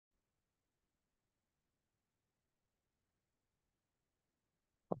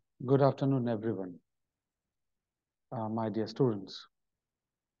Good afternoon, everyone, my dear students.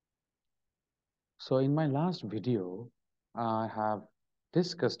 So, in my last video, I have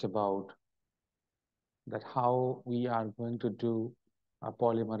discussed about that how we are going to do a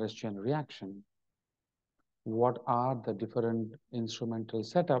polymerase chain reaction. What are the different instrumental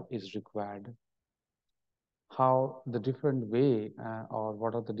setup is required? How the different way or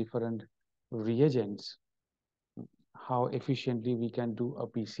what are the different reagents? How efficiently we can do a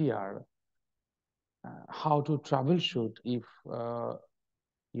PCR? How to troubleshoot if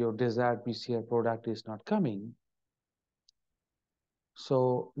your desired PCR product is not coming.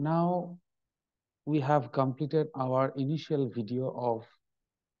 So now we have completed our initial video of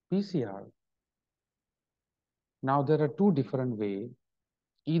PCR. Now there are two different ways.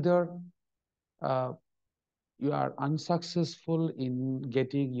 Either uh, you are unsuccessful in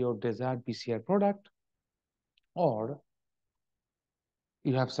getting your desired PCR product, or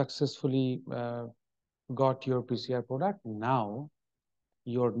you have successfully got your PCR product. Now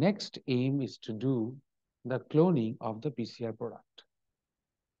your next aim is to do the cloning of the PCR product.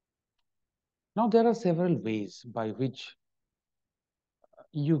 Now there are several ways by which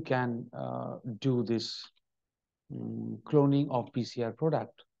you can do this cloning of PCR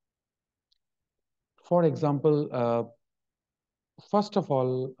product. For example, first of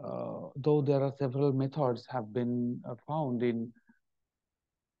all, though there are several methods have been found in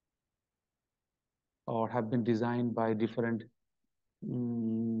or have been designed by different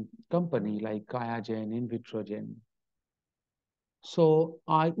company like QIAGEN, Invitrogen. So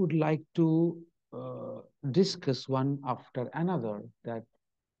I would like to discuss one after another that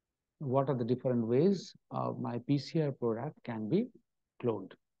what are the different ways my PCR product can be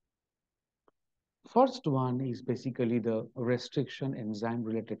cloned. First one is basically the restriction enzyme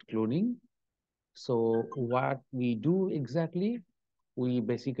related cloning. So what we do exactly, we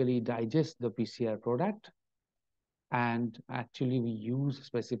basically digest the PCR product and actually we use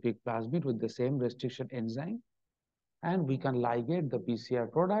specific plasmid with the same restriction enzyme and we can ligate the PCR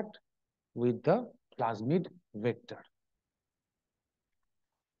product with the plasmid vector.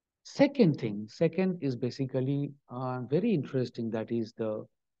 Second is basically very interesting, that is the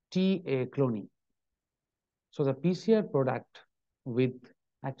TA cloning. So the PCR product with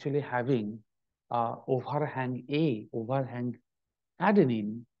actually having overhang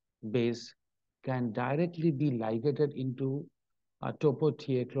adenine base can directly be ligated into a topo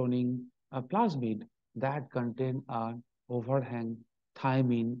TA cloning plasmid that contain an overhang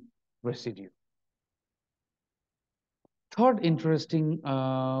thymine residue. Third interesting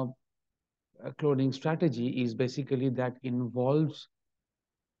cloning strategy is basically that involves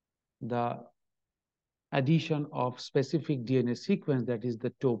the addition of specific DNA sequence, that is the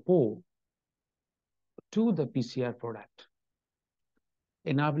topo, to the PCR product,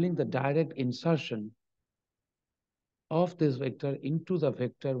 enabling the direct insertion of this vector into the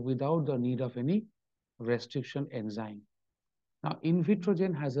vector without the need of any restriction enzyme. Now,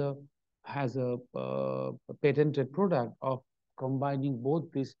 Invitrogen has a patented product of combining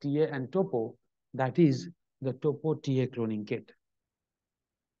both this TA and topo, that is the topo TA cloning kit.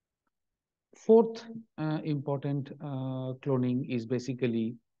 Fourth important cloning is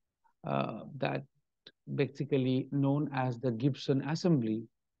basically that basically known as the Gibson assembly,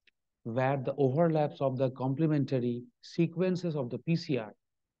 where the overlaps of the complementary sequences of the PCR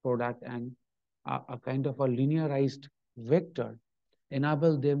product and a kind of a linearized vector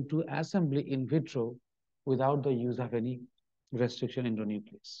enable them to assemble in vitro without the use of any restriction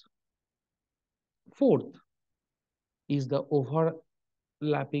endonuclease. Fourth is the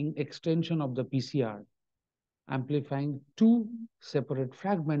overlapping extension of the PCR, amplifying two separate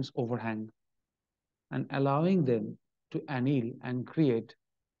fragments overhang and allowing them to anneal and create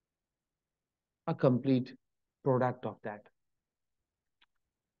a complete product of that.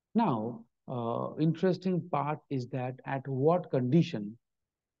 Now, interesting part is that at what condition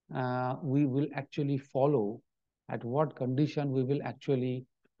we will actually follow, at what condition we will actually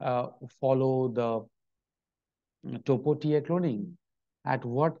follow the topo TA cloning, at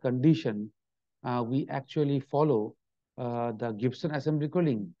what condition we actually follow the Gibson assembly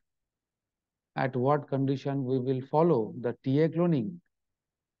cloning, at what condition we will follow the TA cloning.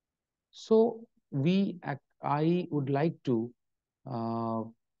 So I would like to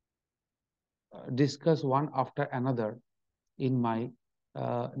discuss one after another in my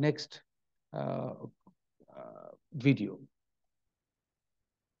next uh, video.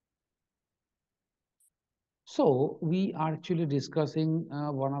 So we are actually discussing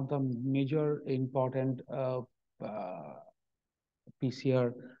one of the major important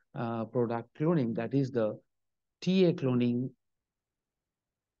PCR product cloning, that is the TA cloning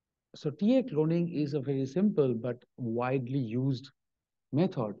So TA cloning is a very simple but widely used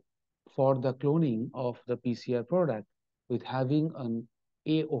method for the cloning of the PCR product with having an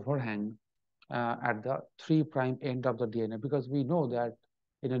A overhang at the 3' end of the DNA, because we know that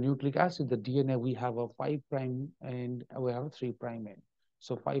in a nucleic acid, the DNA, we have a 5' and we have a 3' end.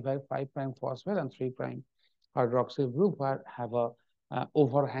 So 5' phosphate and 3' hydroxyl group have a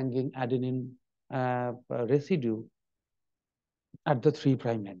overhanging adenine residue at the 3'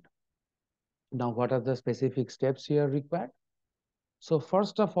 end. Now, what are the specific steps here required? So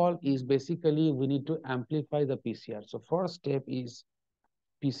first of all is basically we need to amplify the PCR. So first step is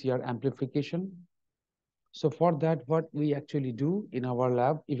PCR amplification. So for that, what we actually do in our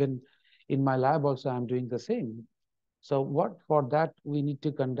lab, even in my lab also, I'm doing the same. So what for that, we need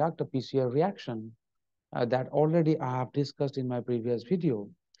to conduct a PCR reaction that already I have discussed in my previous video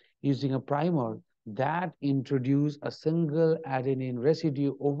using a primer that introduce a single adenine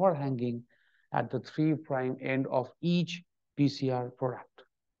residue overhanging at the 3' end of each PCR product.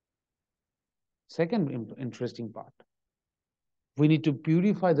 Second interesting part, we need to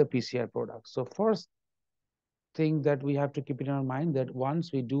purify the PCR product. So first thing that we have to keep in our mind that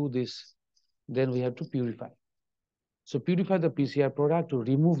once we do this, then we have to purify. So purify the PCR product to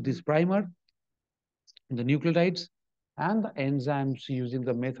remove this primer, the nucleotides, and the enzymes using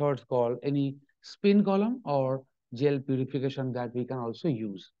the methods called any spin column or gel purification that we can also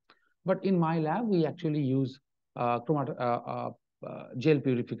use. But in my lab, we actually use gel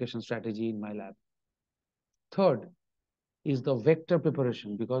purification strategy in my lab. Third is the vector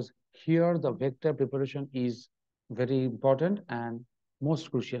preparation, because here the vector preparation is very important and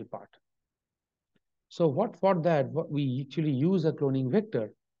most crucial part. So what for that, what we actually use a cloning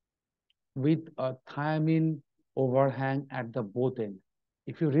vector with a thymine overhang at the both end.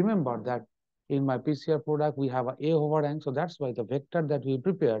 If you remember that in my PCR product, we have a overhang. So that's why the vector that we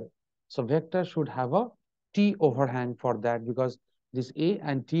prepare, so vector should have a T overhang for that, because this A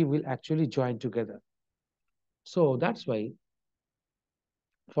and T will actually join together. So that's why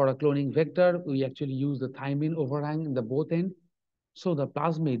for a cloning vector, we actually use the thymine overhang in the both end. So the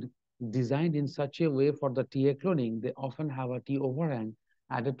plasmid designed in such a way for the TA cloning, they often have a T overhang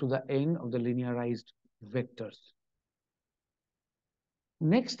added to the end of the linearized vectors.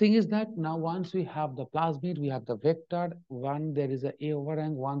 Next thing is that now once we have the plasmid, we have the vector, one there is a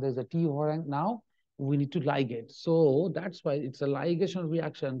overhang, one there is a T overhang. Now we need to ligate. So that's why it's a ligation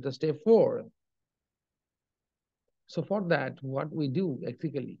reaction, the step 4. So for that, what we do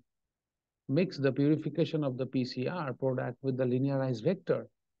basically, mix the purification of the PCR product with the linearized vector,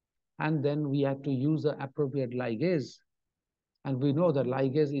 and then we have to use the appropriate ligase. And we know that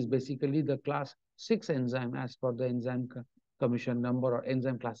ligase is basically the class 6 enzyme as per the enzyme commission number or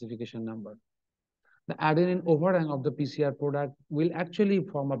enzyme classification number. The adenine overhang of the PCR product will actually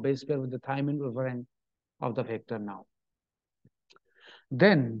form a base pair with the thymine overhang of the vector now.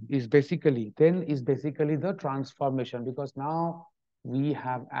 Then is basically the transformation, because now we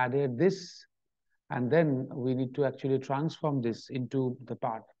have added this and then we need to actually transform this into the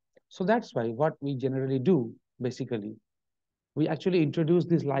part. So that's why what we generally do, basically, we actually introduce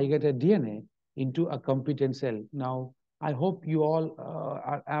this ligated DNA into a competent cell. Now, I hope you all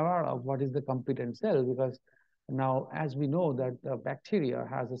are aware of what is the competent cell, because now, as we know that the bacteria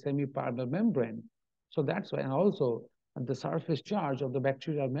has a semi-permeable membrane. So that's why, and also the surface charge of the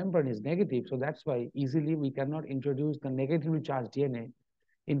bacterial membrane is negative. So that's why easily we cannot introduce the negatively charged DNA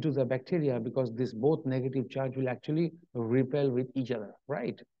into the bacteria, because this both negative charge will actually repel with each other,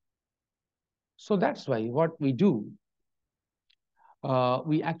 right? So that's why what we do,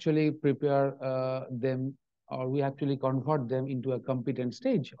 we actually prepare them, or we actually convert them into a competent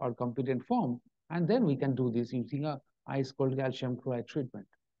stage or competent form, and then we can do this using a ice cold calcium chloride treatment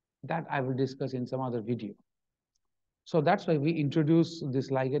that I will discuss in some other video. So that's why we introduce this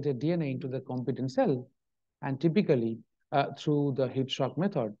ligated DNA into the competent cell, and typically through the heat shock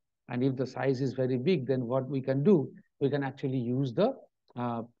method. And if the size is very big, then what we can do, we can actually use the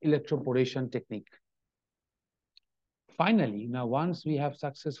electroporation technique. Finally, now once we have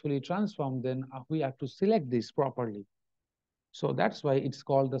successfully transformed, then we have to select this properly. So that's why it's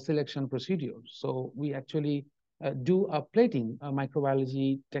called the selection procedure. So we actually do a plating, a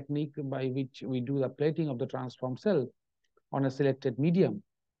microbiology technique by which we do the plating of the transformed cell on a selected medium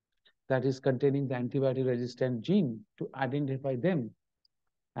that is containing the antibiotic resistant gene to identify them.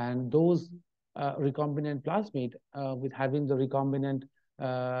 And those recombinant plasmid with having the recombinant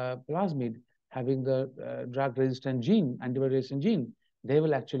plasmid having the drug resistant gene, antibiotic resistant gene, they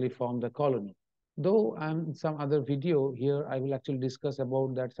will actually form the colony. Though some other video here, I will actually discuss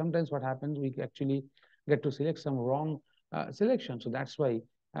about that. Sometimes what happens, we actually get to select some wrong selection. So that's why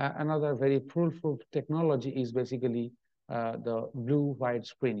Another very fruitful technology is basically the blue-white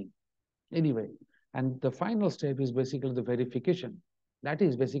screening. Anyway, and the final step is basically the verification. That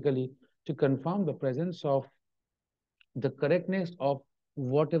is basically to confirm the presence of the correctness of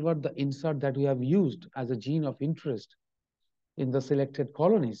whatever the insert that we have used as a gene of interest in the selected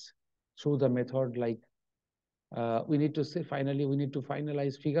colonies through the method like we need to say finally we need to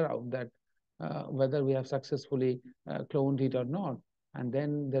finalize figure out that whether we have successfully cloned it or not, and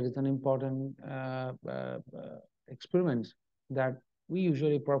then there is an important experiment that we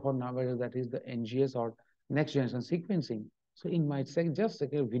usually perform nowadays, that is the NGS or next generation sequencing. So in my just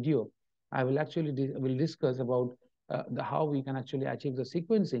second video I will actually will discuss about how we can actually achieve the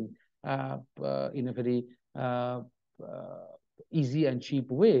sequencing in a very uh, uh, easy and cheap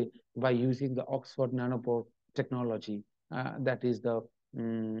way by using the Oxford nanopore technology. That is the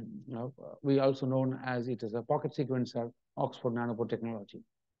we also known as it as a pocket sequencer, Oxford nanopore technology.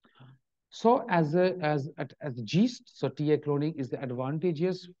 So as the gist, so TA cloning is the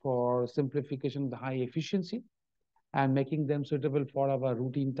advantages for simplification, the high efficiency, and making them suitable for our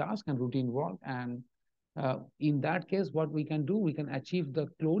routine task and routine work. And in that case, what we can do, we can achieve the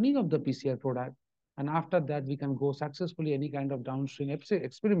cloning of the PCR product. And after that, we can go successfully any kind of downstream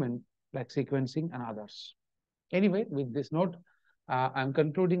experiment like sequencing and others. Anyway, with this note, I'm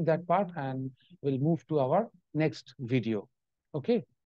concluding that part and we'll move to our next video. Okay.